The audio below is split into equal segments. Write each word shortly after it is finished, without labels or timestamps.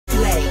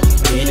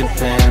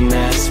fam,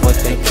 that's what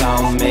they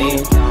call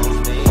me.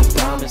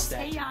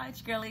 Hey y'all,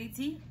 it's your girl Lady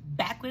T,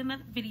 back with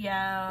another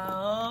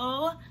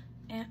video.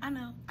 And I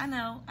know.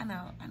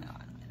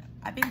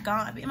 I've been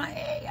gone, I've been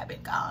MIA, I've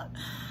been gone.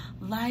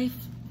 Life,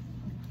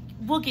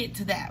 we'll get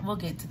to that.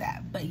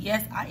 But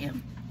yes, I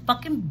am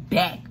fucking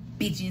back,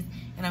 bitches.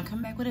 And I'm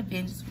coming back with a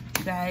vengeance with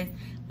you guys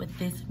with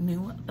this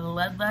new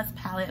Bloodlust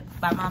palette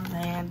by my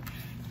man,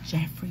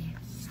 Jeffree.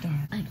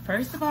 Like,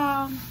 first of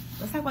all,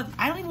 let's talk about,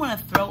 I don't even want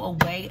to throw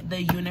away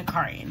the unit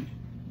carton.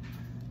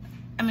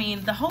 I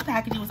mean, the whole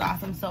packaging was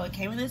awesome. So it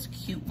came in this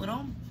cute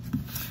little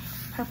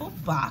purple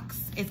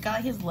box. It's got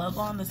like his logo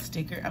on the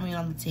sticker, on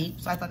the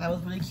tape. So I thought that was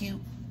really cute.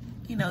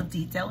 You know,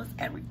 detail is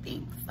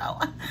everything. So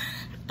I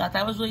thought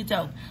that was really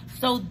dope.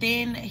 So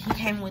then he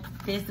came with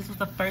this. This was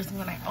the first thing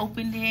when I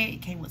opened it.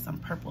 It came with some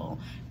purple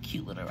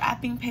cute little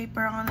wrapping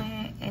paper on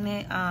it. And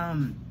it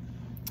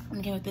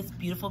came with this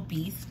beautiful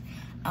beast.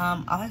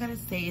 All I gotta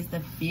say is the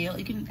feel.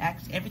 You can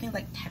actually, everything's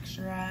like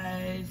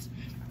texturized.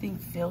 Everything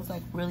feels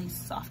like really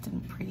soft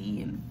and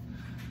pretty, and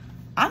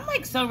I'm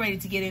like so ready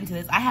to get into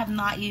this. I have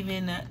not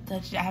even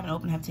touched it. I haven't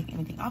opened it, I haven't taken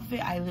anything off of it.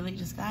 I literally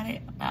just got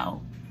it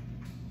about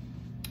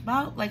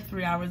like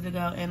 3 hours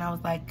ago, and I was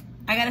like,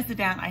 I gotta sit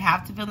down. I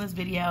have to film this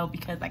video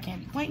because I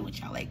can't be playing with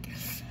y'all. Like,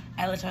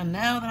 I let y'all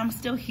know that I'm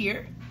still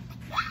here,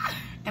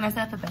 and I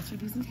said the best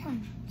reviews in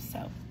town.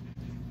 So,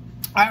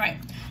 all right.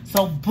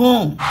 So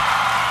boom.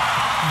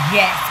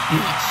 Yes,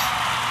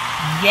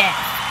 bitch. Yes.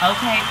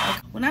 Okay.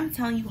 When I'm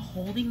telling you,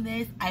 holding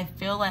this, I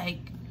feel like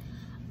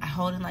I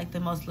hold in like the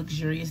most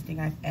luxurious thing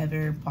I've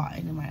ever bought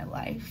in my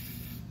life.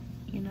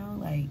 You know,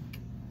 like,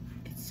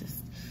 it's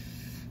just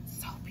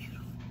so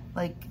beautiful.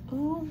 Like,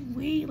 ooh,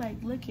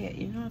 like, look at,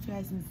 you know, if you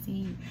guys can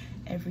see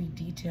every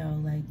detail,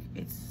 like,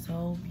 it's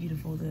so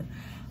beautiful. The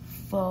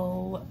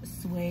faux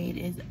suede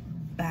is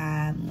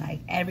bam, like,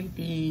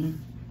 everything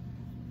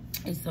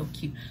is so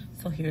cute.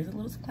 So here's a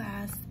little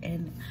clasp,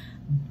 and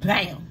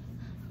bam.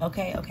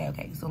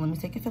 Okay. So let me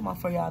take a film off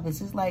for y'all.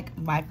 This is like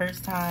my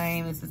first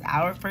time. This is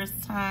our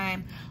first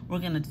time. We're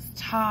gonna just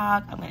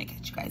talk. I'm gonna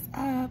catch you guys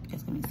up.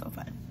 It's gonna be so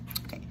fun.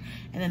 Okay.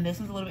 And then this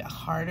is a little bit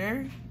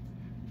harder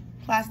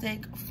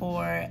plastic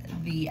for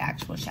the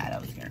actual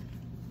shadows here.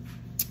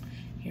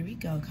 Here we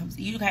go.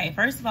 Okay,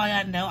 first of all,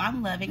 y'all know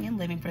I'm loving and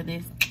living for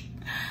this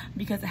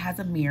because it has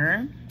a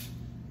mirror.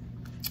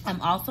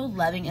 I'm also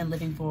loving and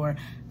living for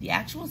the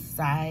actual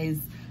size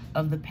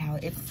of the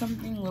palette. It's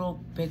something a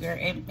little bigger.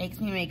 It makes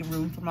me make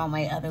room for all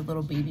my other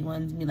little baby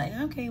ones and be like,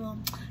 okay, well,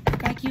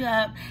 crack you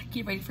up,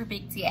 get ready for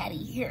Big Daddy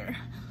here,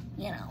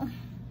 you know.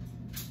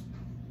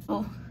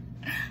 So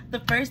the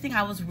first thing,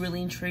 I was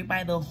really intrigued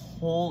by the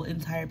whole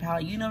entire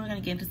palette. You know, we're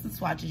gonna get into some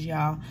swatches,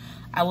 y'all.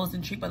 I was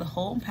intrigued by the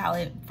whole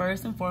palette.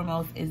 First and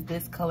foremost is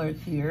this color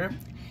here.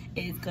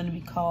 It's gonna be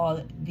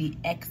called the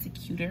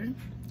Executor,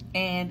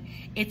 and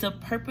it's a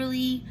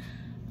purpley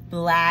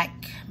black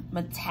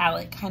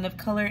metallic kind of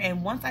color.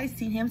 And once I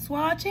seen him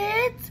swatch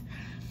it,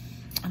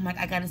 I'm like,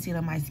 I gotta see it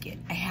on my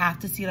skin. I have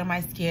to see it on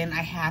my skin.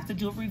 I have to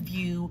do a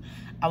review.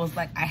 I was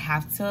like, I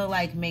have to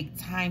like make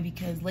time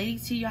because Lady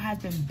T, y'all, has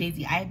been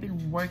busy. I have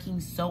been working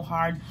so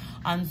hard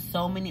on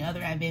so many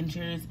other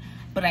adventures,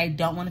 but I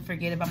don't want to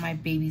forget about my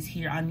babies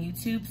here on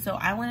YouTube. So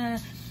I want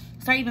to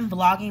start even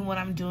vlogging what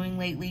I'm doing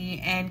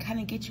lately and kind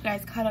of get you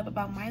guys caught up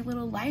about my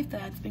little life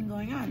that's been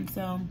going on.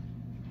 So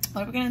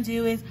what we're gonna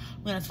do is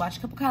we're gonna swatch a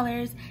couple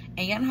colors,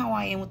 and you know how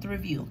I am with the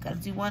review. Gotta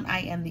do one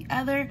eye and the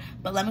other,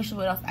 but let me show you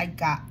what else I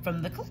got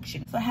from the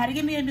collection. So I had to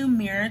get me a new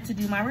mirror to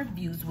do my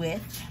reviews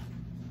with.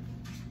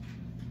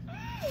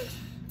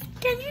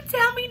 Can you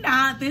tell me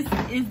this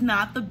is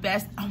not the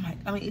best? Oh my,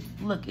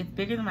 look, it's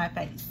bigger than my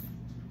face.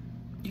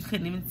 You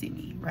couldn't even see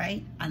me,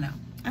 right? I know.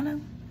 I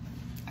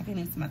couldn't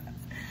even see myself.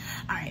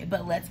 All right,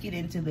 but let's get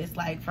into this.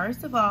 Like,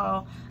 first of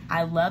all,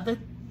 I love the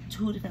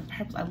two different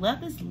purples. I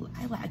love this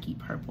lilac-y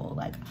purple.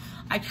 Like,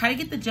 I tried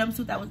to get the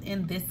jumpsuit that was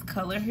in this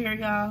color here,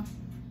 y'all,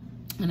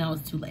 and I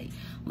was too late.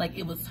 Like,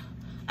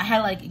 I had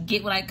to like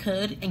get what I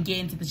could and get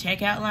into the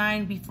checkout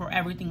line before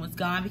everything was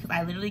gone, because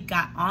I literally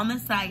got on the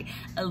site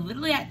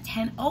literally at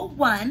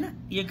 10:01.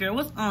 Your girl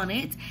was on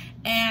it,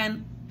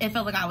 and it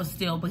felt like I was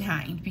still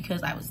behind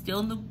because I was still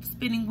in the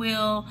spinning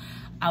wheel.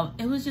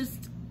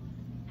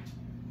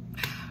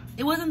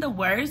 It wasn't the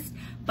worst,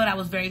 but I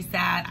was very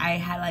sad. I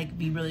had to like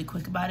be really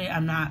quick about it.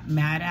 I'm not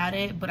mad at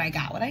it, but I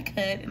got what I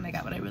could and I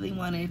got what I really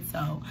wanted.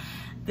 So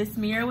this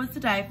mirror was to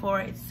die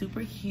for. It's super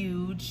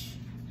huge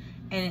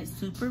and it's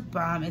super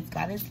bomb. It's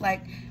got its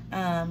like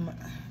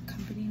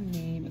company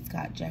name. It's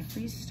got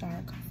Jeffree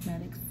Star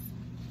Cosmetics.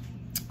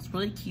 It's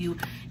really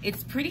cute.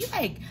 It's pretty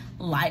like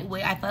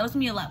lightweight. I thought it was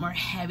gonna be a lot more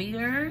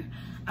heavier.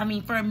 I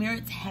mean, for a mirror,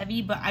 it's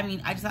heavy, but I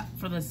mean, I just thought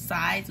for the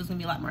size, it was gonna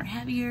be a lot more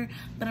heavier,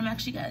 but I'm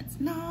actually glad it's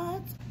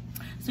not.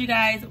 So you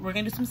guys, we're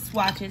gonna do some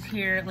swatches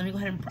here. Let me go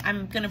ahead and,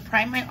 I'm gonna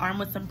prime my arm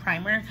with some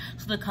primer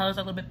so the colors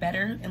are a little bit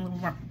better and a little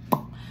more.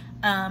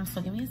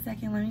 So give me a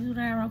second, let me do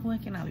that real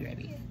quick and I'll be right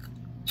back.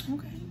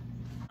 Okay.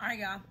 All right,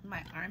 y'all,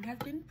 my arm has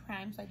been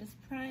primed. So I just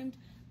primed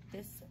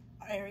this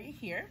area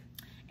here.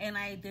 And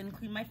I then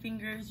clean my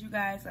fingers, you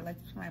guys. I like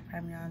to put my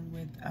primer on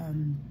with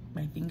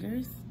my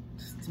fingers.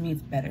 Just, to me,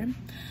 it's better.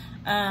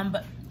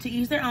 But to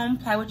each their own,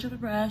 apply with your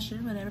brush or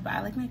whatever. But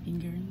I like my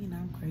finger, you know,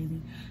 I'm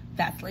crazy.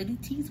 That's Lady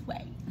T's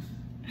way.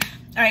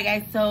 All right,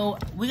 guys, so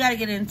we got to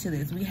get into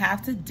this. We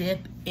have to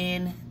dip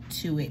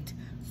into it.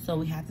 So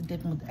we have to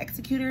dip in with the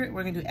executor.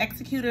 We're going to do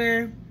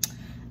executor.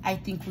 I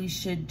think we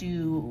should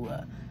do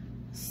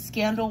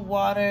Scandal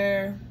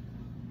Water.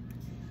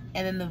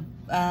 And then the,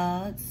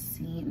 let's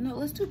see. No,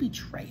 let's do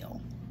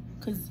Betrayal.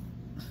 Because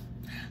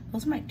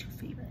those are my two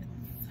favorites.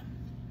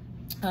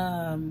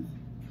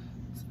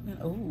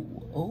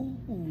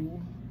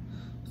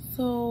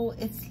 So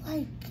it's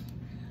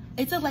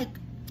like,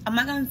 I'm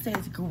not gonna say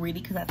it's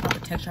gritty because that's not the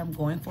texture I'm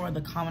going for.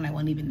 The comment I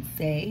won't even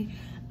say.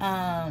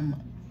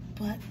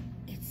 But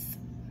it's,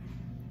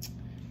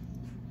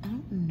 I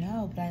don't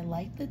know, but I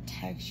like the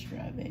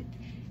texture of it.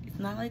 It's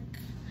not like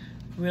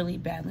really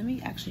bad. Let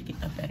me actually get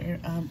a better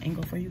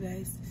angle for you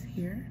guys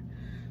here.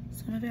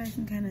 So maybe I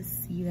can kind of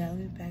see that. Let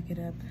me back it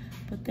up.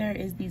 But there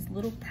is these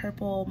little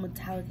purple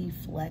metallic-y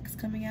flecks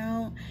coming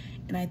out.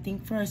 And I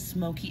think for a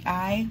smoky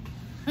eye,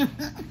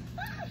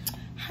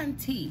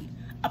 hunty,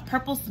 a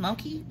purple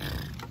smoky,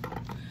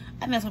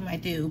 I mean, that's what I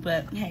might do.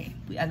 But hey,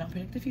 I don't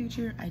predict the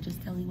future. I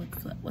just tell you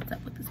what's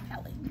up with this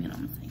palette. You know what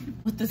I'm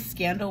saying? With the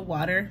Scandal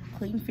Water,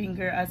 clean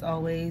finger as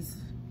always.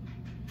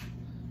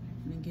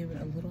 I'm gonna give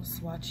it a little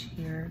swatch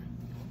here.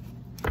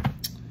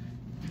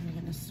 I'm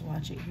gonna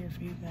swatch it here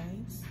for you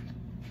guys.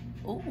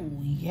 Oh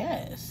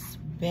yes,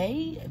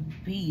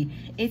 baby.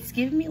 It's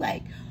giving me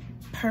like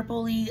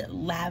purpley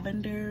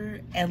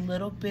lavender and a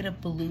little bit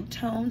of blue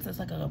tones. It's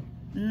like a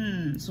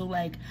so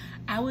like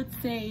I would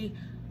say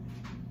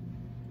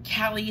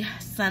Cali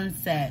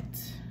Sunset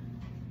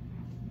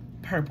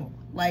purple.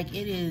 Like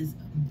it is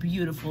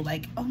beautiful.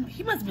 Like, oh,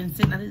 he must have been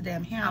sitting at his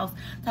damn house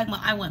talking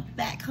about I want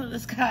that color of the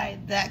sky,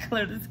 that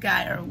color of the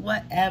sky, or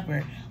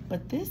whatever.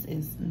 But this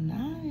is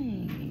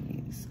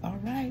nice. All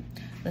right,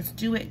 let's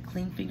do it.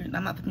 Clean finger.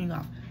 I'm not putting you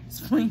off. It's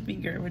clean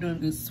finger. We're doing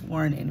this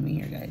sworn enemy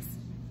here, guys.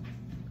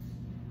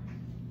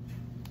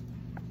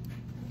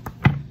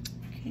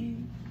 Okay.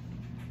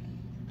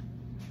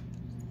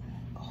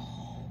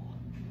 Oh,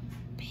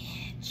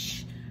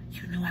 bitch.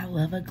 You know I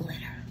love a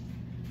glitter.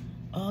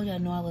 Oh, y'all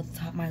know I love to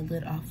top my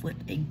lid off with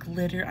a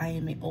glitter. I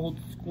am an old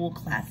school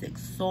classic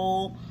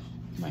soul.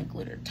 My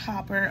glitter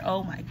topper.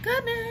 Oh my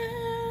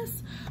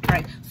goodness. All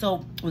right,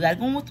 so we gotta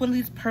go in with one of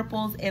these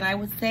purples. And I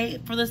would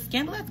say for the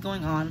scandal that's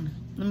going on,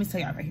 let me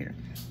tell y'all right here.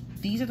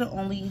 These are the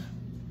only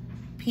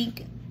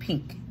pink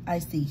I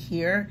see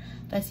here.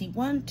 I see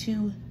 1,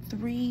 2,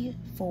 3,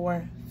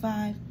 4,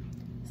 5,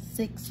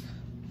 6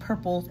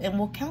 purples, and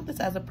we'll count this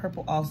as a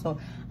purple also.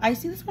 I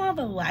see this more of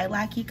a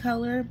lilac-y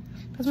color.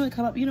 Doesn't really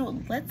come up. You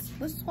know, let's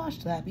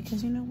swatch that,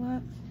 because you know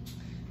what?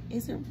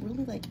 Is it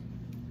really like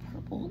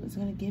purple? It's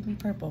gonna give me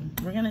purple.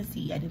 We're gonna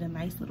see. I did a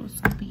nice little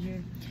scoopy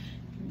here.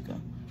 Here we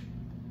go.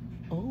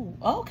 Oh,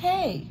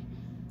 okay.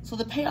 So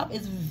the payoff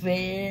is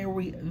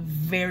very,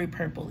 very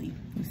purpley.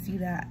 You see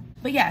that?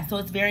 But yeah, so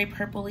it's very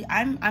purpley.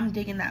 I'm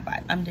digging that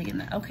vibe. I'm digging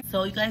that. Okay.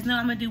 So you guys know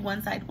I'm gonna do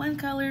one side one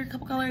color,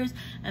 couple colors,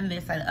 and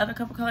this side the other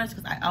couple colors,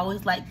 because I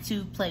always like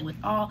to play with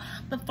all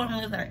the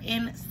formulas that are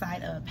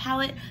inside of a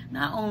palette.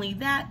 Not only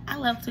that, I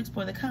love to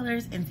explore the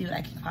colors and see what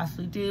I can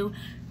possibly do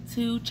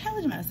to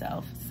challenge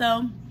myself.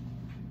 So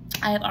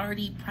I have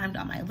already primed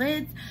on my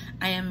lids.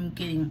 I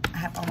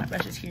have all my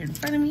brushes here in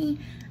front of me.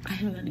 I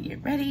am going to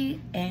get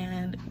ready,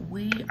 and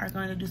we are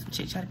going to do some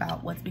chit chat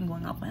about what's been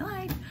going on in my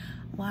life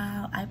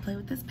while I play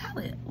with this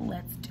palette.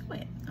 Let's do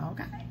it.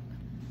 Okay.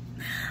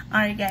 All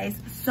right, guys.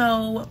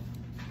 So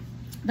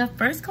the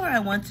first color I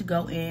want to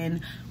go in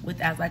with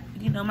as, like,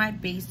 you know, my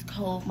base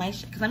coat,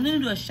 because I'm going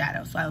to do a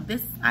shadow. So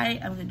this eye,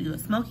 I'm going to do a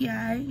smoky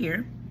eye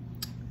here.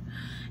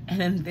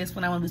 And then this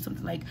one, I want to do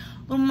something like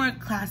a little more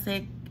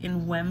classic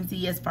and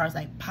whimsy as far as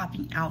like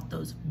popping out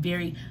those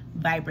very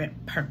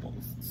vibrant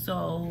purples.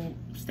 So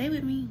stay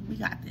with me. We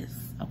got this.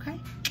 Okay.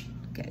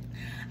 Good.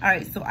 All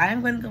right. So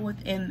I'm going to go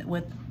with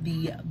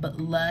the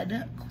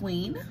Blood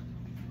Queen.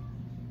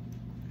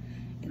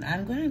 And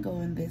I'm going to go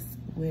in this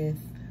with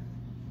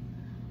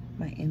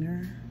my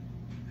inner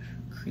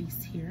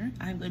crease here.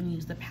 I'm going to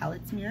use the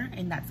Palette Mirror,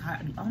 and that's how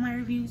I do all my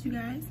reviews, you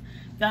guys.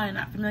 If y'all are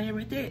not familiar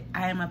with it,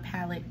 I am a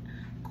palette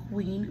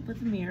queen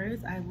with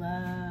mirrors. I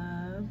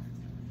love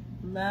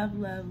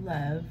a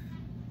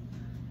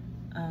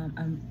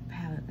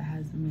palette that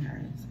has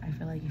mirrors. I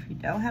feel like if you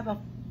don't have a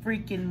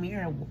freaking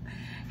mirror,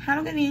 how am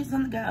I gonna use it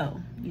on the go,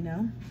 you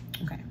know?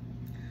 Okay,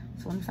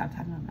 so let me stop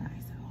talking about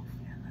myself.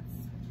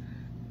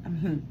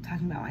 Yeah,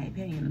 talking about my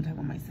opinion. I'm talking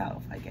about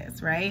myself, I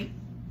guess, right?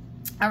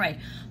 All right,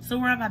 so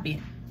where have I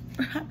been?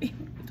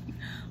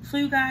 So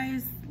you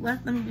guys,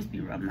 let me just be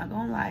real. I'm not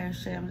gonna lie or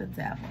shit. I'm the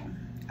devil.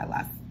 I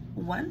lost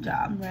one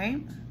job,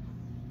 right?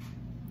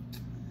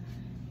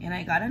 And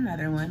I got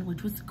another one,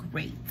 which was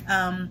great.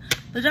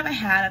 The job I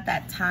had at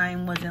that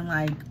time wasn't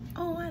like,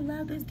 oh, I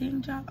love this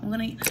dang job.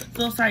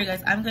 So sorry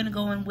guys, I'm gonna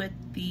go in with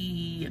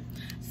the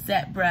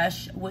set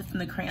brush with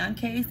the crayon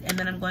case, and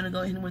then I'm going to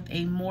go in with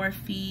a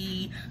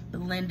Morphe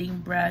blending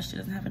brush. It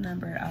doesn't have a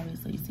number,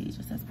 obviously. You see, it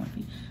just says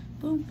Morphe.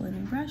 Boom,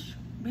 blending brush.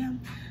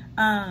 Bam.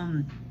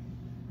 I'm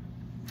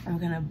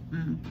gonna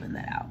blend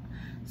that out.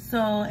 So,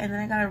 and then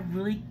I got a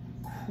really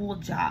cool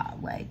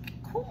job. Like,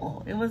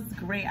 cool. It was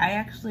great. I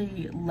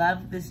actually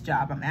love this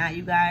job I'm at,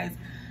 you guys.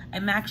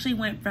 I'm actually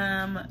went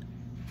from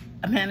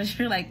a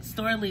manager, like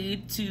store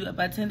lead, to a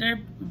bartender,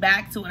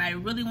 back to what I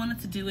really wanted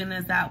to do, and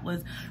that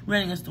was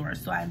running a store.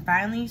 So I'm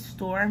finally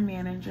store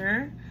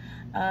manager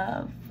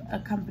of a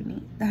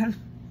company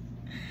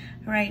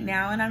right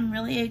now, and I'm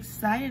really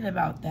excited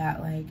about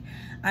that. Like,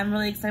 I'm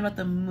really excited about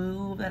the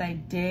move that I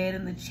did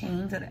and the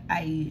change that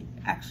I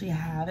actually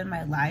have in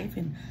my life.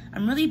 And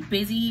I'm really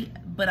busy,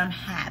 but I'm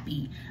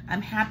happy.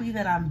 I'm happy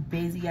that I'm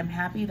busy. I'm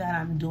happy that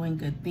I'm doing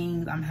good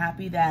things. I'm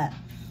happy that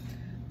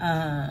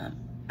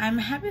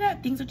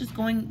things are just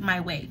going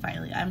my way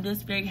finally. I'm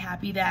just very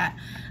happy that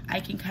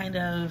I can kind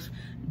of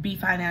be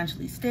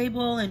financially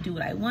stable and do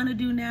what I want to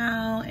do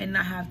now and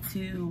not have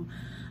to,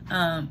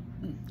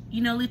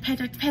 you know, live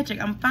paycheck to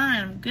paycheck. I'm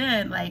fine. I'm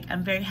good. Like,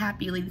 I'm very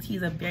happy. Lady T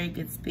is a very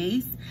good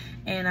space,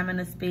 and I'm in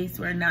a space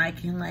where now I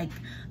can, like,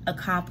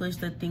 accomplish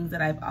the things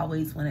that I've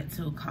always wanted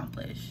to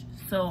accomplish.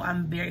 So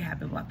I'm very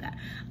happy about that.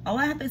 All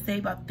I have to say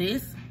about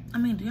this, I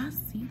mean, do y'all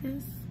see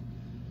this?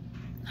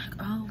 Like,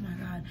 oh my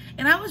God.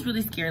 And I was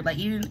really scared. Like,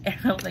 even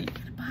everyone was like, "You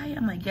gonna buy it?"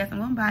 I'm like, yes, I'm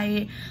gonna buy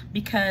it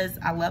because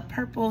I love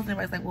purples. And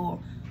everybody's like,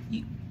 well,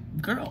 you,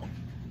 girl,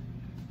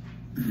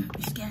 your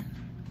skin.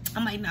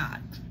 I'm like, nah,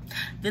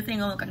 this ain't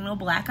gonna look like no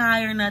black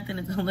eye or nothing.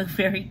 It's gonna look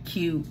very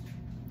cute.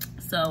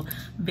 So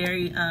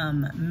very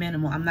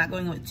minimal. I'm not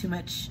going with too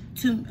much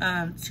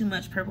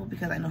purple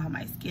because I know how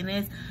my skin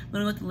is. I'm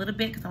gonna go with a little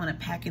bit because I want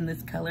to pack in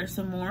this color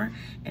some more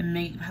and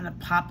make kind of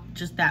pop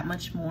just that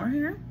much more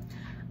here.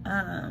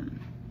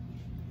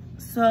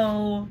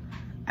 So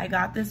I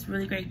got this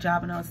really great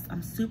job, and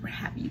I'm super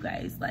happy, you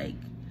guys. Like,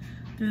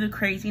 through the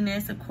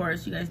craziness, of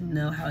course, you guys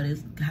know how it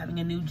is having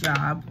a new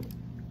job.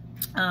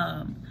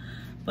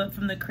 But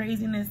from the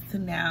craziness to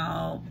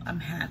now, I'm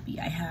happy.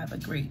 I have a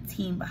great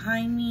team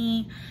behind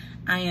me.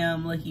 I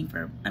am looking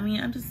for, I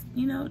mean, I'm just,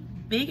 you know,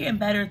 bigger and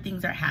better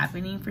things are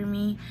happening for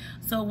me.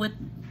 So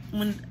when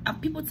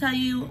people tell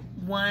you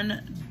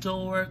one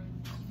door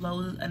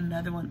closes,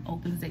 another one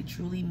opens, they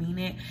truly mean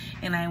it.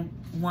 And I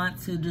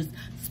want to just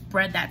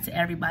spread that to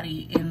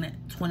everybody in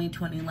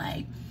 2020.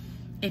 Like,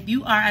 if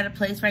you are at a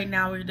place right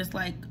now where you're just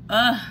like,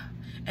 ugh,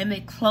 and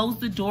they close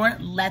the door,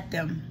 let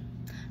them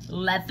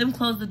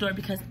close the door,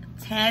 because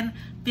 10,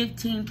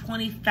 15,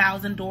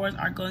 20,000 doors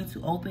are going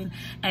to open,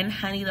 and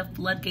honey, the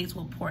floodgates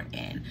will pour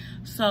in.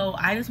 So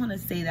I just want to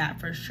say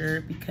that for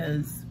sure,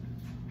 because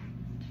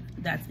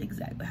that's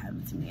exactly what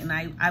happened to me. And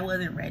I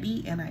wasn't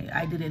ready, and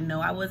I didn't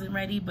know I wasn't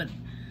ready, but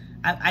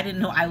I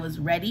didn't know I was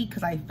ready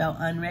because I felt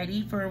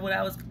unready for what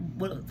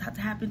had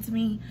to happen to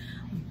me.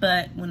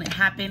 But when it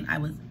happened, I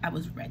was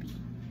ready.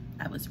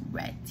 I was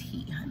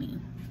ready, honey.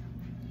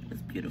 It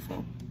was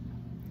beautiful.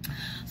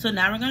 So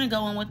now we're gonna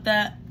go on with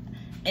the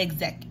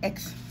executor.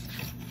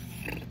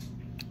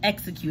 I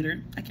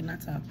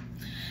cannot talk.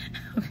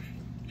 Okay.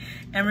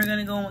 And we're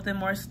gonna go on with a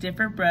more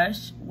stiffer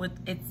brush.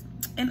 It's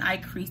an eye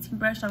creasing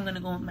brush. So I'm gonna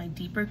go with my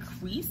deeper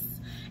crease,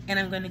 and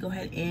I'm gonna go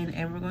ahead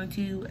and we're going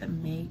to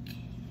make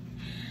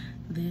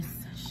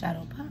this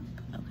shadow pop.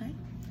 Okay.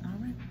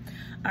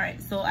 All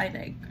right. So I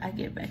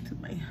get back to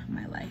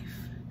my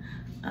life.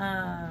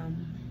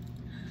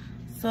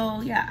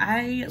 So yeah,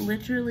 I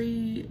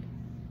literally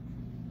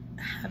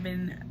have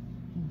been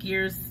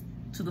gears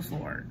to the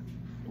floor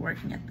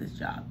working at this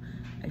job.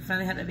 I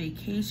finally had a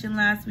vacation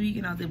last week,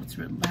 and I was able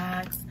to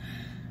relax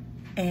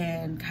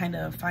and kind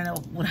of find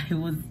out what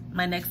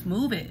my next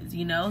move is,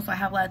 you know? So I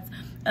have lots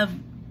of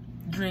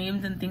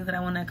dreams and things that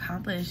I want to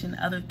accomplish, and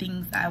other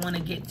things I want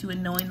to get to,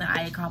 and knowing that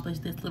I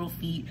accomplished this little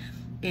feat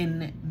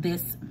in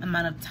this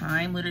amount of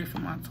time, literally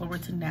from October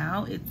to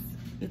now,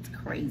 it's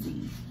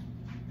crazy.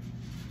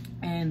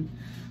 And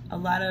a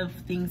lot of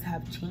things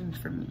have changed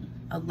for me,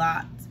 a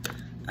lot.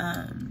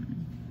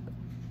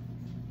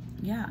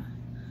 Yeah,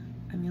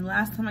 I mean,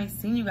 last time I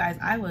seen you guys,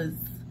 I was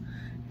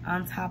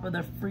on top of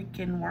the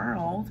freaking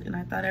world, and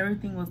I thought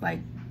everything was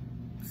like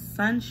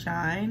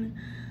sunshine,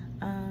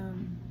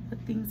 but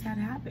things had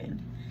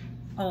happened.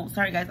 Oh,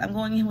 sorry guys, I'm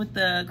going in with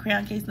the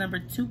crayon case number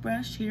 2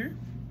 brush here,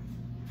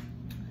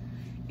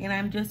 and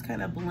I'm just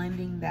kind of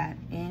blending that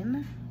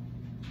in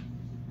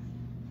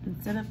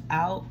instead of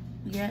out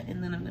yet,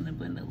 and then I'm gonna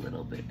blend a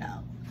little bit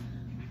out.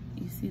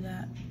 You see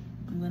that?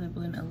 I'm gonna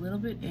blend a little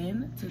bit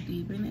in to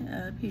deepen it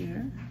up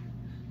here,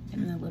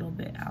 and then a little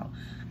bit out.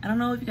 I don't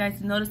know if you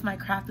guys noticed, my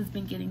craft has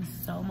been getting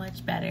so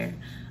much better,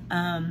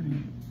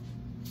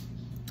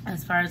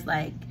 as far as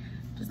like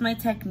just my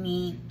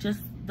technique,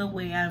 just the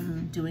way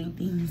I'm doing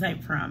things. I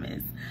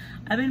promise.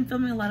 I've been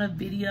filming a lot of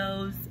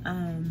videos,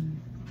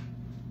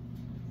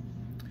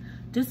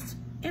 just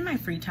in my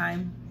free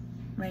time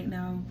right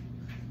now.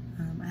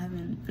 I haven't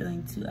been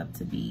feeling too up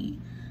to beat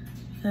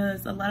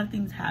because a lot of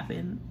things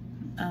happened.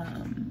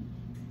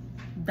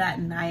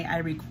 That night I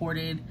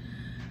recorded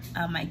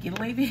my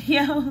giveaway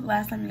video.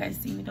 Last time you guys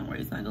see me, don't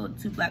worry, it's gonna go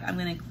too black. I'm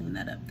gonna clean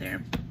that up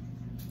there.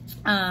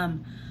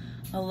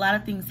 A lot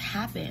of things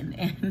happened,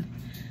 and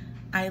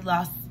I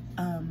lost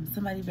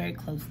somebody very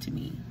close to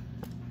me,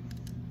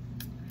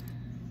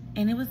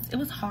 and it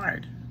was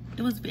hard.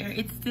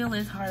 It still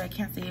is hard. I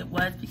can't say it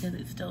was, because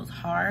it still is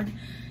hard.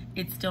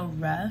 It's still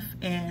rough.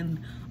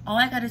 And all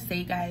I gotta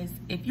say, guys,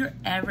 if you're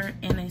ever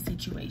in a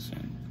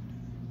situation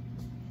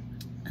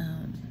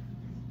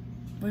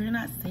where you're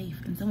not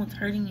safe and someone's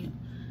hurting you,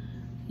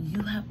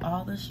 you have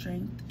all the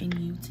strength in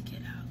you to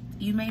get out.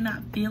 You may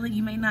not feel it,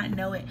 you may not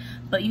know it,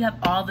 but you have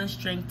all the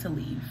strength to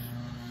leave.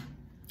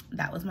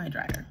 That was my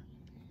dryer.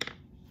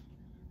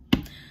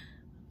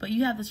 But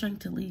you have the strength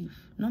to leave,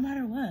 no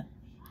matter what.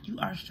 You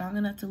are strong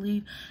enough to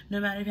leave, no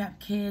matter if you have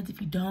kids,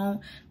 if you don't,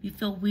 if you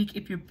feel weak,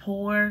 if you're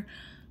poor.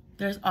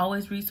 There's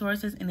always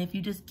resources, and if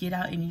you just get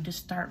out and you just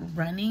start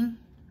running,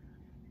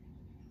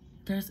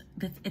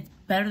 it's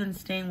better than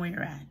staying where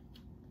you're at.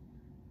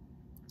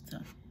 So,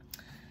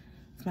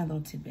 that's my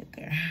little tidbit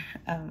there.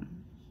 We're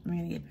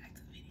gonna get back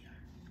to the video.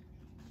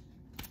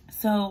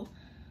 So,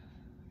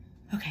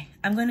 okay,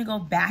 I'm gonna go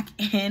back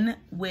in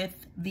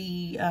with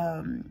the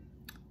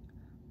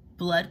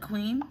Blood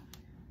Queen,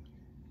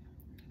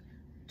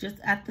 just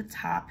at the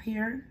top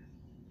here.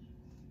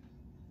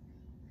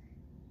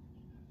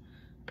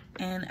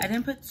 And I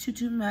didn't put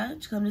too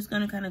much, because I'm just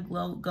gonna kind of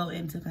go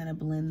in to kind of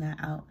blend that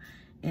out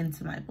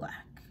into my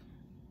black.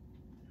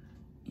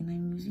 And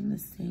I'm using the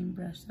same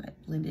brush that I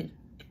blended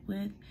it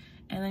with,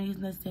 and I'm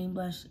using the same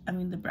brush,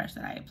 the brush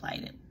that I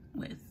applied it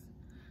with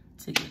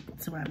to get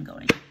to where I'm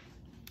going.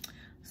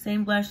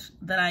 Same brush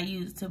that I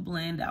used to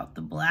blend out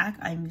the black,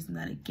 I'm using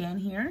that again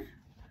here.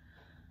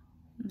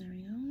 There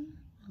we go.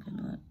 I'm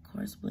gonna, of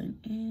course, blend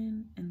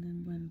in and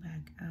then blend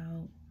back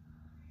out.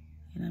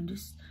 And I'm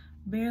just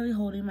barely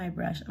holding my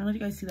brush. I don't know if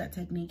you guys see that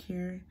technique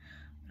here,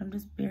 but I'm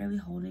just barely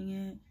holding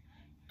it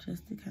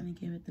just to kind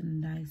of give it the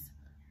nice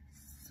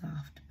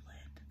soft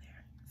blend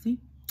there. See?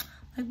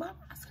 Like Bob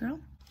Ross, girl.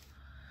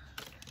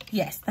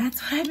 Yes,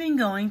 that's what I've been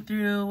going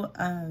through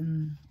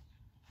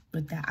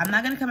with that. I'm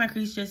not going to cut my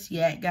crease just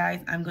yet,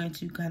 guys. I'm going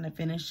to kind of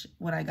finish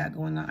what I got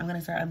going on. I'm going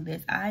to start on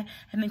this eye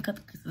and then cut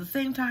the crease at the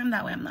same time.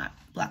 That way I'm not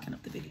blocking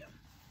up the video.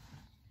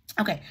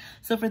 Okay,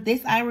 so for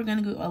this eye, we're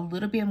going to go a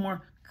little bit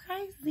more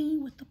crazy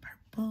with the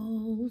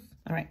purples.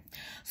 All right,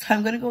 so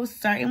I'm going to go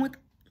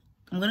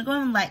I'm going to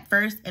go in light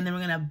first, and then we're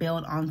going to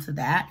build onto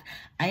that.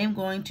 I am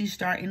going to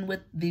start in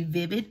with the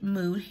Vivid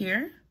Mood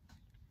here.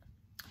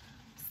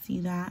 See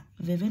that?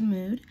 Vivid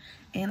Mood.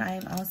 And I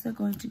am also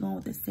going to go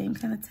with the same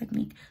kind of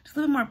technique. Just a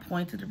little more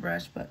pointed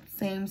brush, but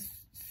same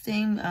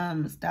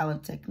style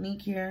of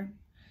technique here.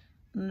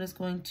 I'm just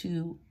going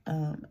to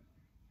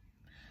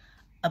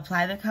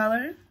apply the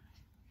color.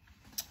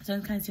 So you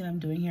can kind of see what I'm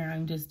doing here.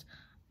 I'm just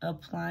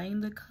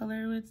applying the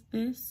color with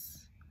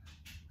this.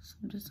 So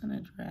I'm just kind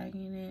of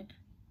dragging it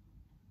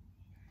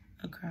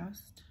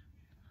across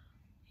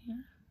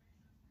here.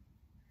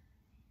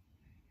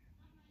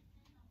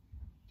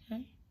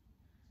 Okay.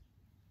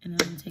 And then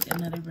I'm going to take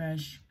another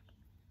brush.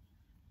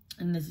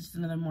 And this is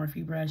another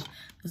Morphe brush.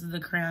 This is the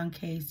Crown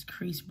Case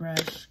crease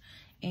brush.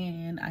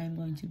 And I'm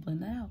going to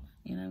blend that out.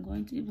 And I'm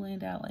going to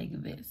blend out like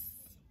this.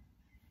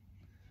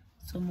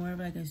 So more of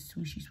like a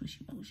swooshy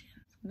motion.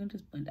 I'm going to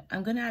just blend it.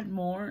 I'm going to add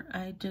more.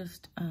 I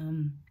just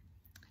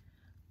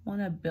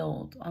want to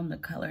build on the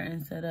color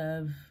instead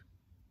of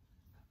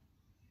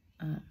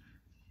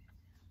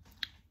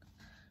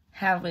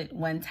have it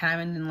one time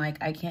and then like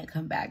I can't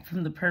come back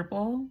from the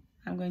purple.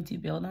 I'm going to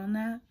build on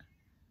that.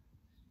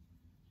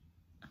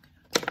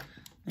 Okay.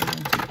 I'm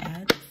going to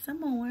add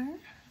some more,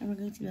 and we're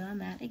going to build on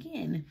that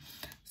again.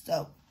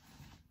 So,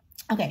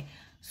 okay.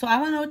 So I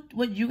want to know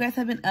what you guys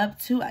have been up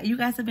to. You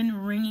guys have been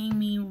ringing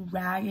me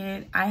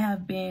ragged. I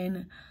have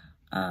been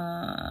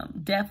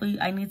definitely,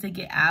 I need to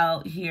get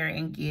out here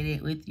and get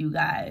it with you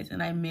guys.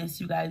 And I miss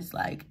you guys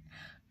like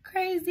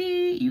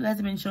crazy. You guys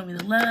have been showing me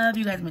the love.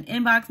 You guys have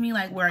been inboxing me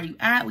like, where are you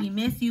at? We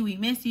miss you. We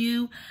miss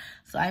you.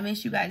 So I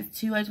miss you guys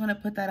too. I just want to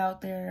put that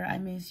out there. I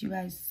miss you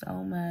guys so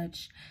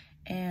much.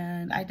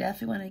 And I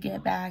definitely want to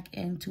get back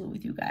into it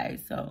with you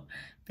guys. So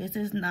this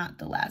is not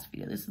the last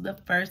video. This is the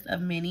first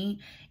of many.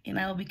 And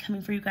I will be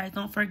coming for you guys.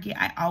 Don't forget,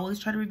 I always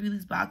try to review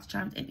these box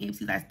charms and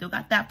empties. I still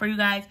got that for you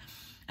guys.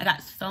 I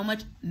got so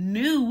much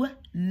new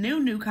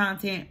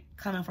content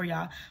coming for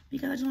y'all,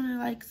 because I just want to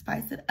like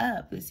spice it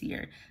up this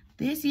year.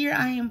 This year,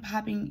 I am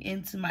popping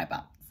into my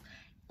box.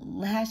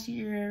 Last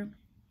year,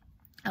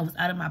 I was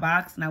out of my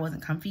box and I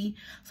wasn't comfy.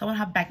 So I want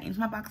to hop back into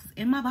my box.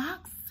 In my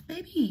box,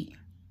 baby.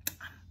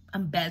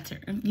 I'm better,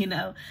 you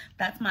know.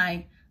 That's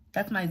my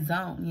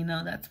zone, you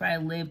know. That's where I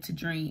live to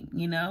dream,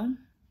 you know.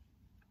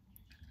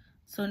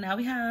 So now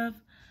we have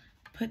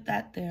put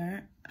that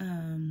there.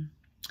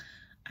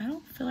 I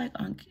don't feel like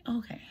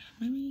okay,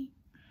 maybe,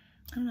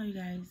 I don't know, you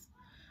guys.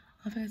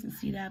 I hope you guys can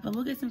see that, but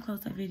we'll get some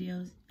close-up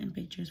videos and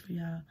pictures for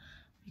y'all,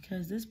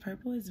 because this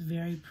purple is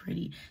very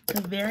pretty. It's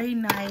a very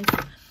nice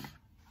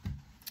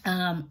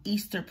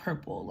Easter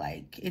purple.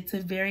 Like, it's a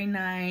very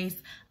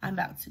nice, I'm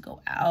about to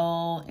go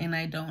out and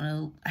I don't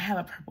know, I have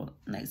a purple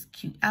nice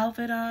cute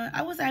outfit on.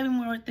 I was having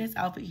more with this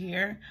outfit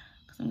here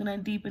because I'm gonna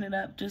deepen it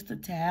up just a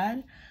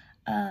tad.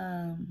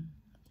 I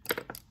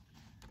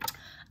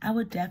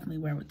would definitely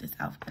wear with this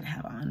outfit that I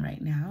have on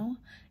right now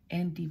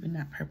and deepen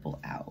that purple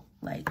out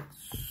like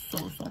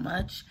so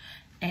much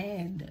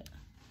and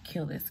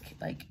kill this.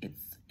 Like,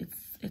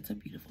 it's a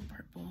beautiful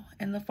purple,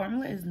 and the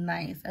formula is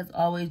nice as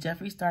always.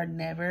 Jeffree Star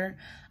never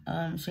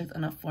shakes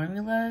on a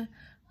formula.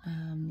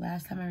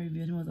 Last time I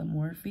reviewed him was a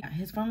Morphe.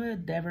 His formula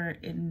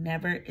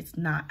it's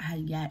not had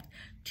yet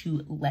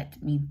to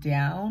let me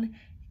down.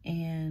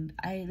 And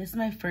this is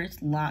my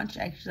first launch,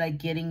 actually, like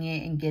getting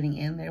it and getting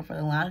in there for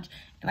the launch,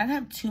 and I didn't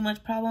have too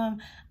much problem.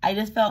 I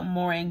just felt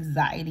more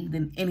anxiety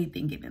than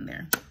anything getting in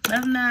there.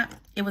 Other than that,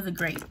 it was a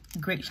great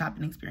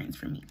shopping experience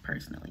for me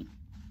personally.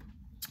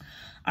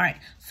 All right,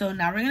 so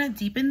now we're gonna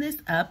deepen this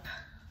up,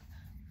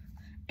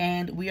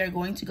 and we are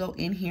going to go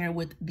in here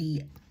with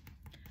the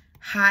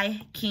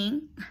High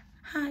King.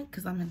 Hi,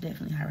 because I'm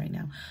definitely high right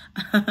now.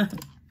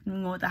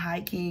 I'm going with the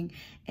High King,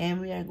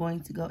 and we are going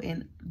to go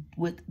in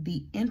with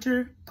the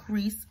inner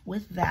crease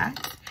with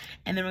that,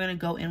 and then we're gonna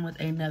go in with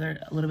a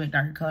little bit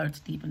darker color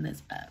to deepen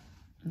this up.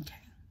 Okay,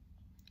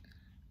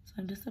 so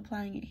I'm just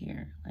applying it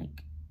here.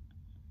 Like,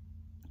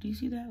 do you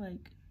see that?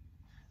 Like,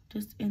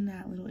 just in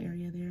that little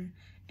area there.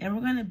 And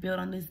we're gonna build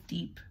on this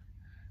deep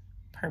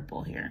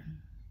purple here,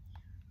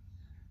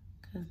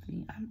 cause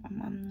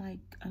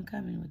I'm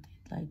coming with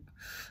it. Like,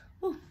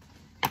 whew.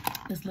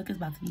 This look is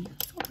about to be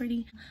so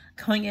pretty.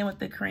 Going in with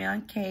the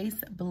crayon case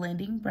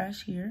blending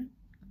brush here.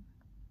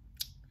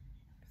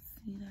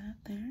 See that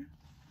there?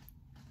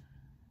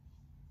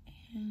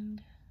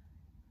 And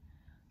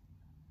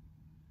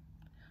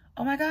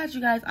oh my gosh,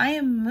 you guys, I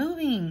am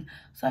moving,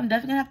 so I'm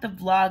definitely gonna have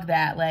to vlog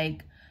that.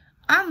 Like,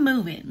 I'm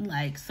moving,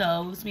 like,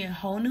 so it's gonna be a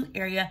whole new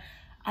area.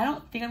 I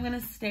don't think I'm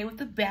gonna stay with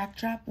the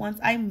backdrop once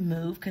I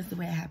move, because the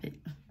way I have it,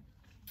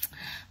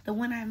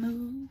 when I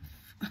move,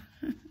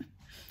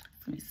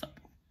 it's gonna be so bomb.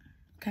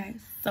 Okay,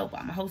 so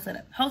bomb. A whole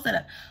setup,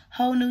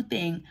 whole new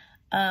thing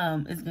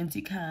is going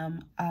to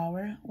come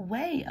our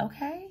way.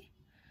 Okay,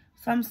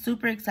 so I'm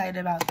super excited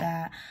about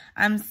that.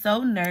 I'm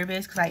so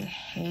nervous because I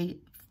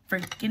hate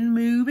freaking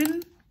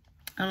moving.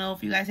 I don't know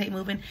if you guys hate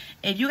moving.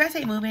 If you guys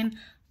hate moving,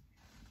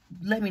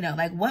 let me know.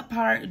 Like, what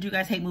part do you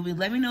guys hate moving?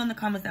 Let me know in the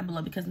comments down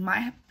below, because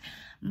my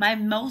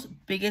most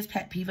biggest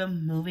pet peeve of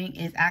moving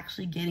is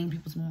actually getting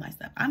people to move my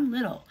stuff. I'm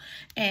little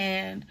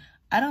and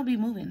I don't be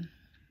moving,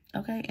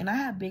 okay? And I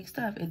have big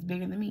stuff. It's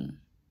bigger than me.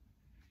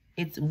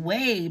 It's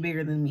way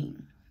bigger than me.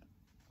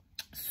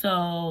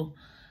 So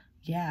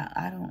yeah,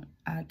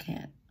 I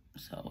can't.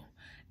 So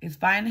it's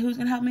fine. Who's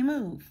gonna help me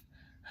move?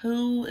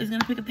 Who is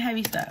gonna pick up the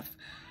heavy stuff?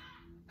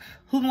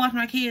 Who can watch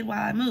my kid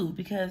while I move?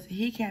 Because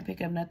he can't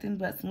pick up nothing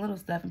but some little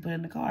stuff and put it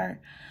in the car.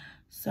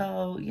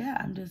 So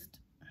yeah,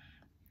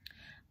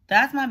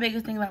 that's my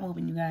biggest thing about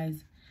moving, you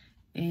guys,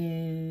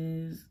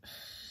 is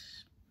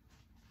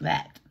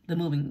that. The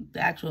moving,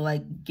 the actual,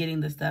 like, getting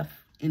the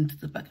stuff into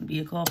the fucking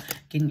vehicle,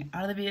 getting it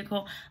out of the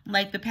vehicle.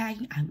 Like, the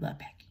packing, I love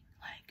packing.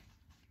 Like,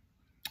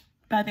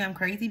 but I think I'm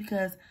crazy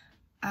because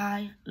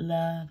I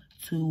love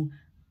to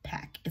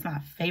pack. It's my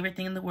favorite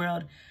thing in the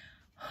world.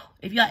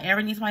 If y'all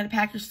ever need somebody to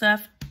pack your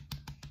stuff,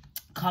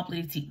 call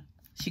Lady T.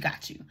 She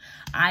got you.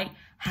 I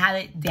have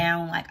it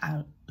down. Like,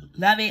 I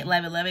love it,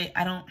 love it, love it.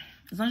 I don't,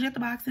 as long as you get the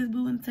boxes,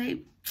 boo, and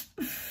tape,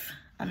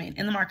 I mean,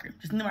 in the marker.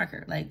 Just in the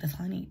marker. Like, that's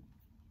all I need.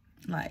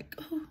 Like,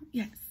 oh,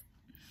 yes.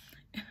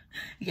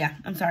 Yeah,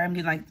 I'm sorry. I'm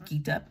getting, like,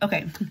 geeked up.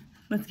 Okay,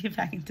 let's get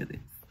back into this.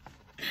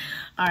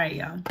 All right,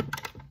 y'all.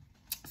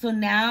 So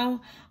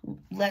now,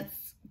 let's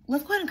go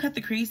ahead and cut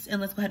the crease,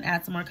 and let's go ahead and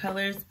add some more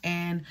colors.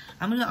 And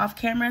I'm going to go off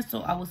camera,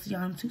 so I will see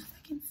y'all in 2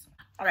 seconds.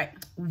 All right,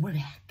 we're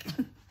back.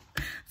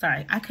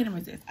 Sorry, I couldn't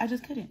resist. I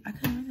just couldn't. I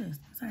couldn't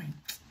resist. Sorry.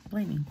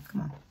 Blame me.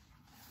 Come on.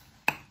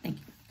 Thank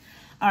you.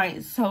 All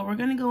right, so we're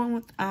going to go in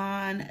with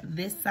on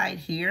this side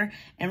here,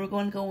 and we're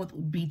going to go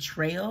with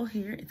Betrayal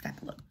here. It's got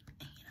the look,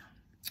 you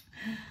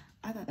know.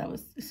 I thought that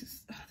was,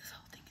 this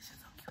whole thing is just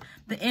so cute.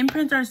 The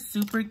imprints are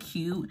super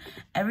cute.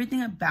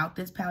 Everything about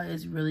this palette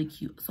is really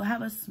cute. So I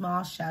have a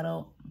small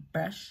shadow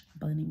brush,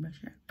 blending brush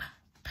here.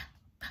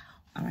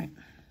 All right.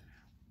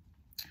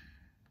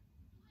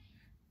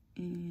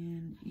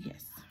 And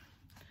yes.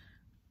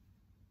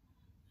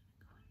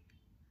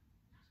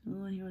 So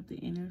we're here with the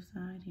inner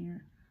side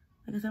here.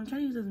 Like I said, I'm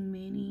trying to use as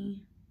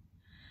many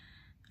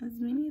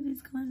of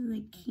these colors as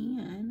I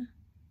can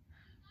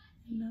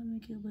and not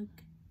make it look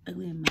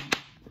ugly in my.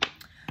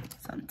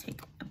 So I'm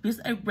taking just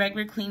a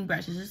regular clean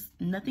brush. There's just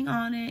nothing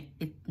on it.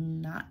 It's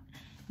not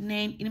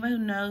named. Anybody who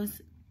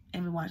knows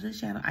and been watching this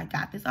channel, I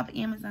got this off of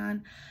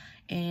Amazon,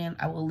 and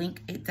I will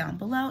link it down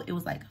below. It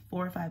was like $4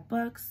 or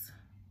 $5,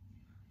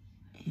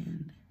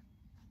 and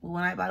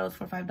when I bought it was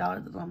for $5.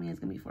 That's all I mean, it's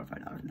gonna be $4 or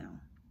 $5 now.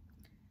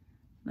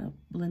 I'm gonna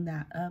blend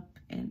that up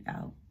and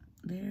out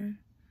there.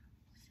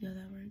 See how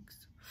that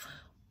works?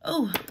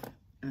 Oh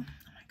my god!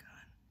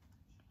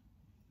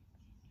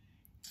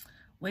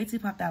 Wait till you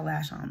pop that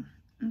lash on.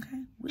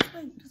 Okay, just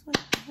wait, just wait,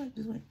 just wait,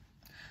 just wait.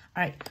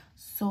 All right,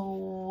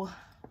 so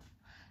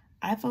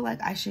I feel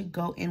like I should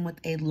go in with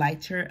a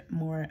lighter,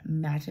 more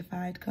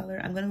mattified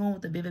color. I'm gonna go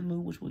with the Vivid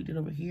Mood, which we did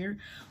over here.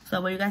 So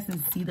that way you guys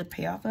can see the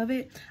payoff of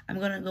it. I'm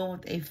gonna go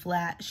with a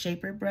flat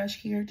shaper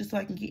brush here, just so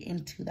I can get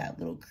into that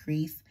little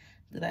crease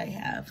that I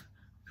have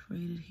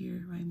created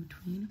here right in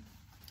between.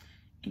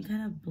 And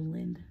kind of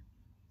blend,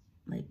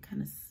 like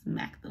kind of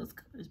smack those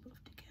colors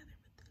both together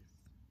with this.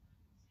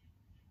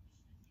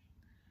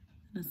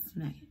 Gonna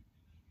smack it.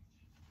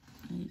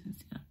 You can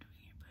see what I'm doing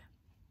here,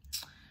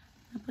 but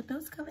I'll put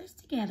those colors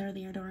together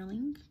there,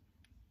 darling.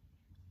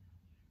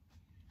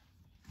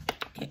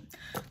 Okay,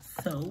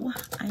 so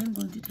I am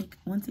going to take,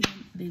 once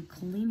again, the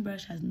clean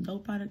brush has no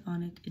product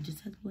on it. It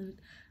just has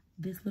blended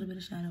this little bit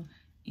of shadow,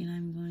 and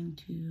I'm going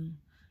to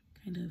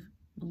kind of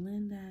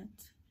blend that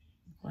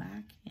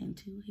black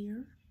into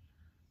here,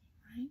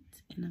 right?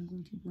 And I'm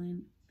going to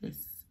blend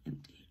this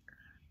into here.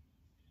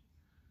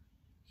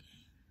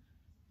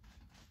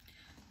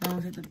 I'm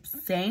going to take the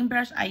same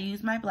brush I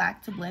used my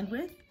black to blend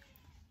with,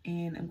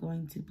 and I'm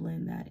going to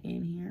blend that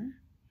in here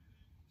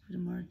for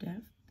more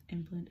depth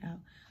and blend out.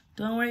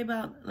 Don't worry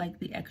about like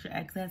the extra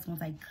excess.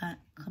 Once I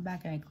come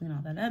back and I clean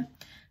all that up,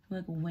 it'll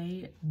look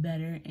way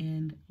better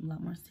and a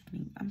lot more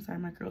sickening. I'm sorry,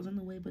 my curls in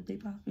the way, but they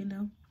pop, you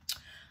know.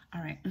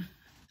 All right.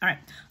 All right,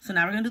 so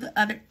now we're gonna do the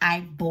other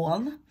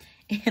eyeball,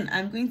 and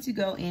I'm going to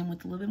go in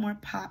with a little bit more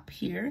pop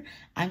here.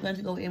 I'm going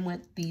to go in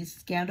with the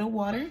Scandal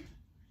Water,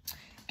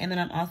 and then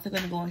I'm also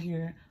gonna go in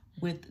here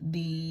with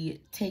the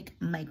Take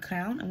My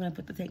Crown. I'm gonna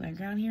put the Take My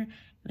Crown here, and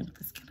then put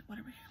the Scandal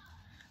Water right here.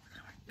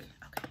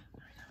 Okay,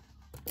 there we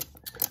go.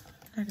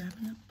 Did I grab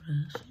enough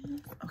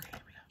brushes? Okay,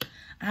 here we go.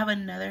 I have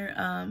another,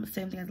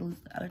 same thing as the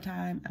other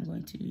time. I'm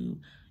going to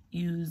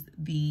use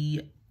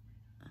the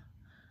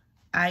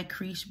eye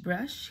crease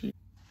brush here.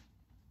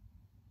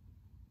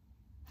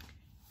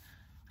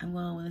 I'm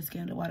going with the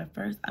Scandal Water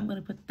first. I'm going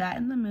to put that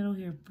in the middle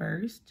here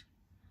first.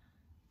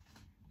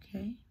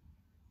 Okay.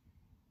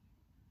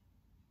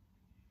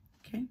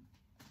 Okay.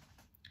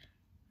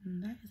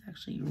 And that is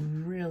actually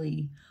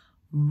really,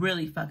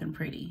 really fucking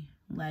pretty.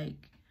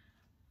 Like,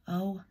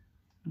 oh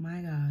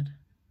my God.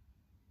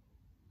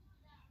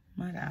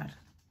 My God.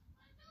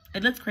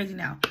 It looks crazy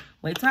now.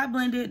 Wait till I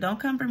blend it. Don't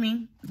come for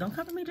me. Don't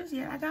come for me just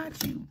yet. I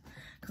got you.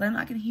 Because I know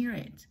I can hear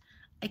it.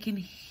 I can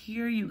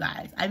hear you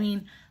guys. I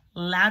mean,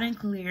 loud and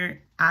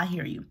clear, I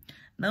hear you.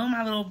 None of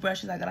my little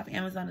brushes I got off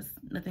Amazon is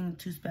nothing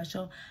too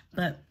special,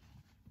 but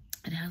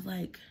it has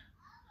like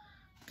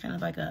kind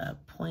of like a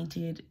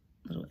pointed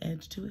little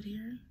edge to it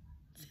here.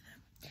 See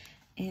that?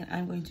 And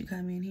I'm going to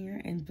come in here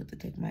and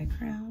take my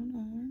crown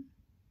on.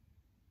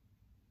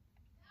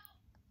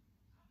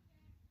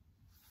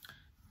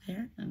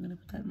 There. I'm going to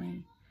put that in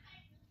my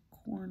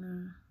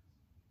corner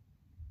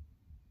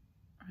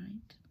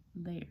right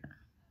there.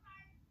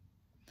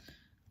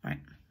 All right.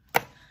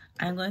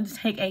 I'm going to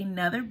take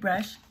another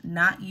brush,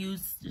 not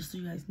used, just so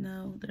you guys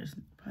know, there's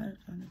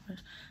product on the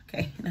brush.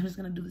 Okay, and I'm just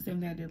going to do the same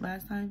thing I did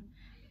last time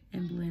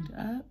and blend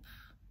up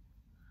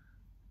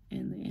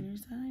in the inner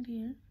side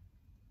here.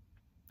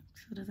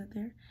 So does that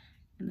there?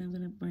 And then I'm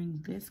going to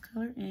bring this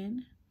color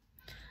in.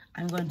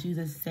 I'm going to use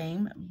the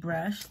same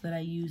brush that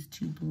I used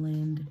to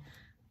blend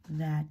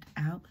that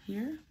out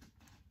here.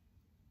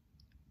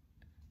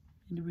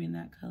 And to bring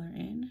that color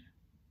in.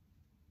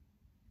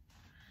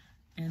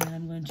 And then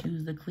I'm going to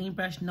use the clean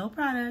brush, no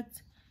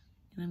product,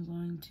 and I'm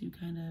going to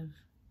kind of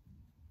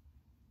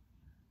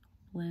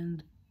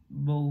blend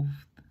both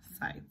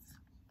sides.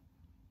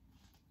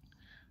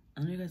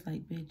 I know you guys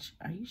like, bitch,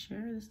 are you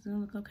sure this is gonna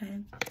look okay?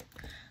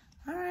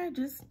 All right,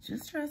 just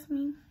trust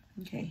me.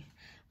 Okay,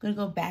 I'm gonna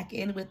go back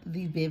in with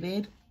the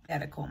Vivid.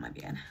 Gotta comb my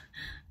band.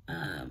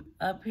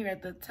 Up here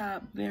at the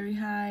top, very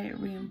high,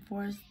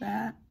 reinforce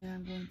that. And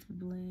I'm going to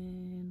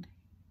blend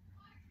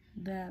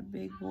that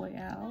big boy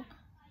out.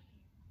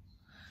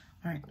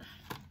 All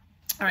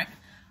right,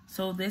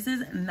 so this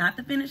is not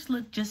the finished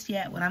look just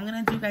yet. What I'm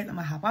gonna do, guys, I'm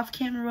gonna hop off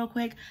camera real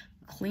quick,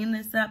 clean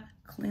this up.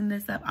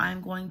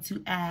 I'm going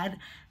to add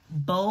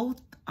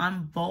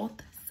on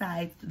both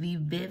sides the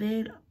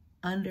Vivid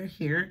under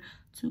here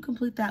to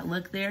complete that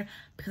look there.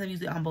 Because I've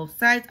used it on both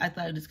sides, I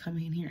thought I'd just come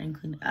in here and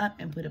clean it up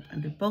and put it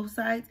under both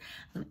sides.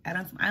 I'm gonna add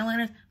on some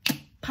eyeliners,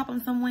 pop on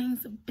some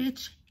wings,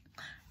 bitch,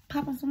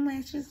 pop on some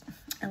lashes,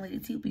 and Lady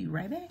T will be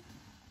right back.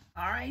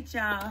 All right,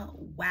 y'all.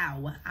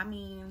 Wow. I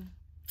mean,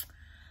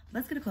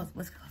 let's get it close.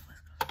 Let's go.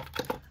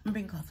 I'm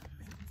bringing closer.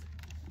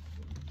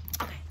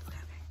 Okay.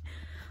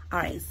 All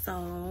right,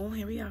 so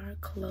here we are,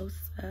 close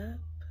up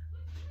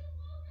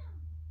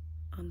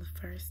on the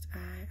first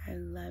eye. I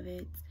love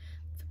it.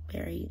 It's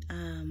very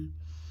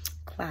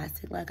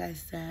classic, like I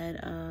said.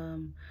 I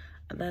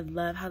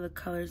love how the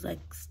colors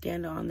like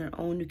stand on their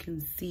own. You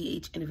can see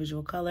each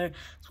individual color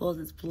as well as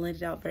it's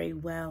blended out very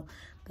well.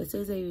 This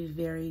is a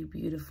very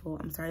beautiful,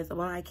 I'm sorry, the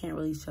one I can't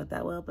really show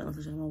that well, but unless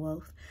I show my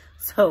wealth.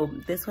 So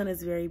this one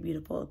is very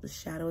beautiful. The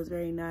shadow is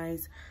very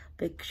nice.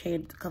 The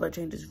color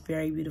change is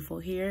very beautiful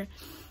here.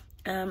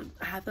 I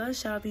have to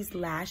shout out these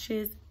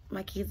lashes.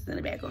 My kids in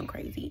the back going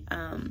crazy.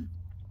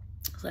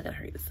 so I gotta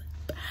hurry this up.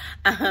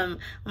 I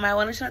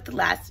want to shout the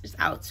lashes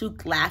out to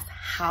Glass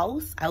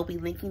House. I will be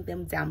linking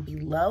them down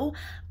below.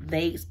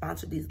 They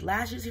sponsored these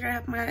lashes. Here I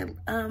have my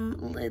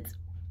lids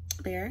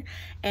there.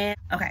 And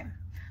okay,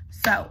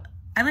 so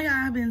I know y'all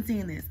have been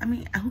seeing this. I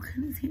mean, who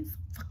couldn't see this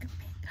fucking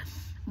thing?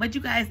 But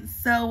you guys,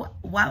 so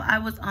while I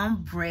was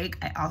on break,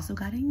 I also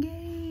got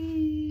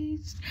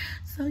engaged.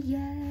 So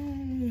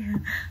yay.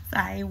 So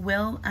I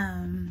will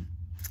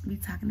be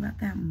talking about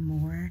that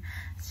more,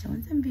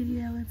 showing some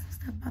video and some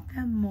stuff about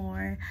that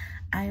more.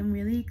 I am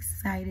really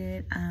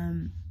excited.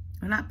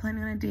 We're not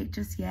planning on a date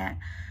just yet,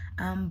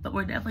 but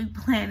we're definitely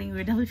planning.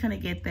 We're definitely trying to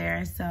get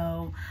there.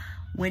 So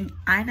when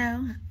I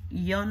know,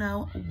 you'll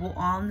know, we'll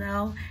all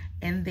know,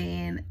 and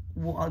then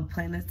we'll all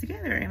plan this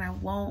together. And I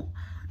don't want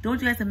you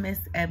guys to miss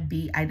a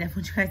beat. I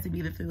definitely want you guys to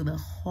be there through the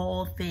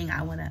whole thing.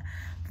 I want to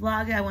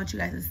vlog it. I want you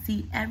guys to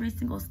see every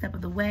single step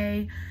of the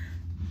way.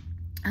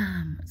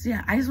 So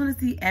yeah, I just want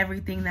to see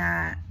everything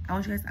that I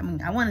want you guys. I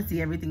mean, I want to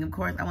see everything, of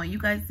course. I want you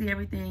guys to see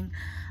everything.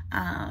 So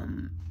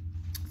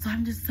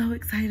I'm just so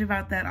excited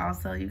about that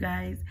also, you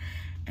guys.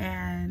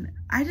 And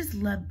I just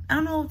love, I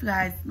don't know if you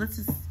guys, let's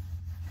just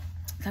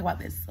talk about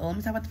this. So let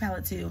me talk about the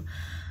palette too.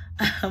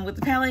 With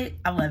the palette,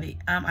 I love it.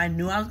 I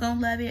knew I was gonna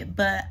love it,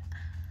 but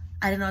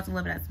I didn't know I was gonna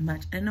love it as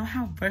much. I didn't know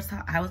how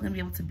versatile I was gonna be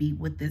able to be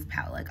with this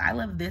palette. Like, I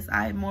love this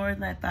eye more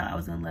than I thought I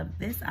was gonna love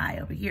this eye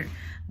over here.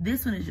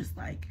 This one is just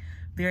like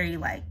very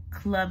like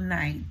club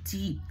night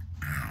deep.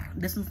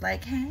 This one's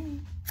like, hey,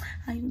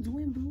 how you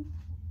doing, boo?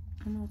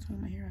 I don't know what's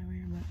wrong with my hair over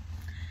here, but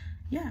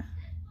yeah,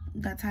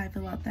 that's how I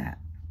feel about that.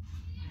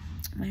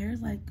 My hair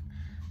is like,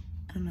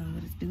 I don't know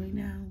what it's doing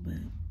now,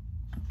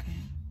 but okay.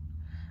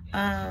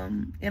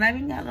 And I've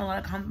been gotten a lot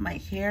of comments on my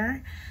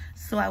hair,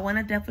 so I want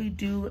to definitely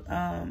do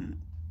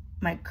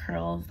my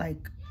curls.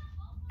 Like,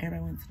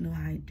 everybody wants to know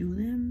how I do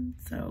them,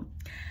 so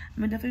I'm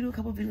gonna definitely do a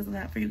couple videos on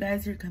that for you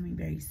guys here coming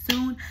very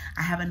soon.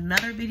 I have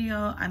another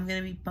video I'm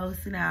gonna be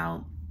posting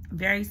out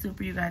very soon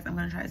for you guys. I'm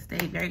gonna try to stay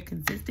very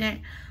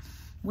consistent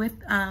with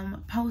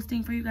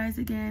posting for you guys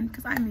again,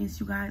 because I miss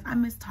you guys. I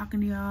miss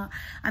talking to y'all.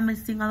 I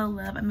miss seeing all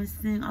the love. I miss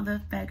seeing all the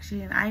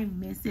affection. I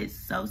miss it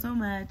so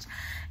much,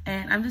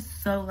 and I'm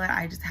just so glad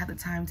I just had the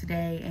time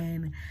today,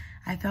 and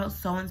I felt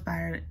so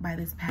inspired by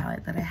this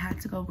palette that I had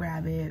to go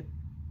grab it.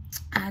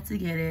 I had to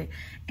get it,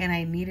 and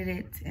I needed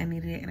it. I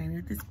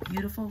needed this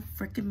beautiful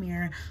freaking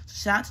mirror.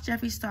 Shout out to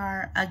Jeffree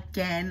Star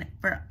again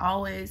for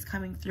always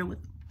coming through with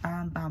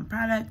bomb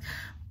product,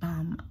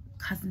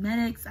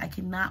 cosmetics. I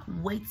cannot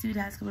wait to see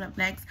that's coming up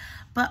next.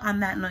 But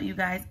on that note, you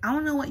guys, I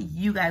don't know what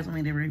you guys want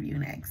me to review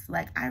next.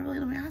 Like, I really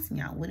don't be asking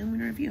y'all, what do we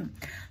review?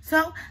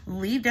 So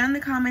leave down in the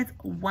comments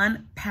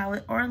one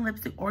palette or a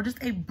lipstick or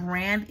just a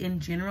brand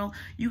in general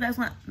you guys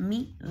want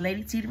me,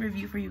 Lady T, to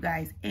review for you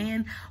guys.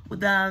 And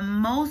the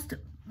most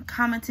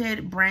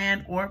commented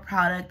brand or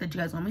product that you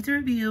guys want me to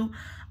review,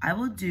 I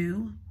will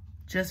do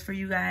just for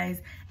you guys.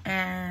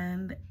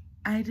 And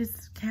I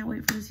just can't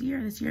wait for this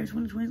year. This year,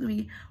 2020, is gonna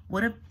be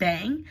what a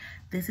bang.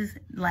 This is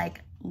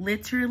like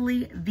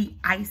literally the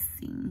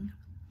icing.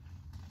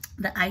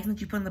 The icing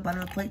that you put on the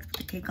bottom of the plate with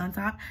the cake on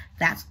top.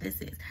 That's what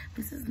this is.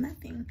 This is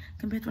nothing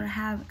compared to what I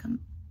have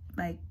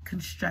like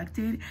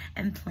constructed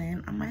and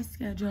planned on my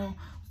schedule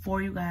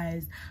for you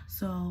guys.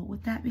 So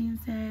with that being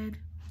said,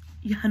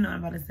 y'all know what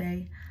I'm about to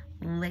say.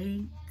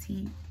 Lady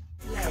T.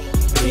 Be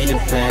the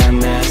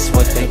fam, that's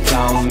what they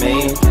call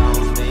me.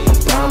 I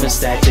promise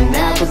that you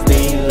never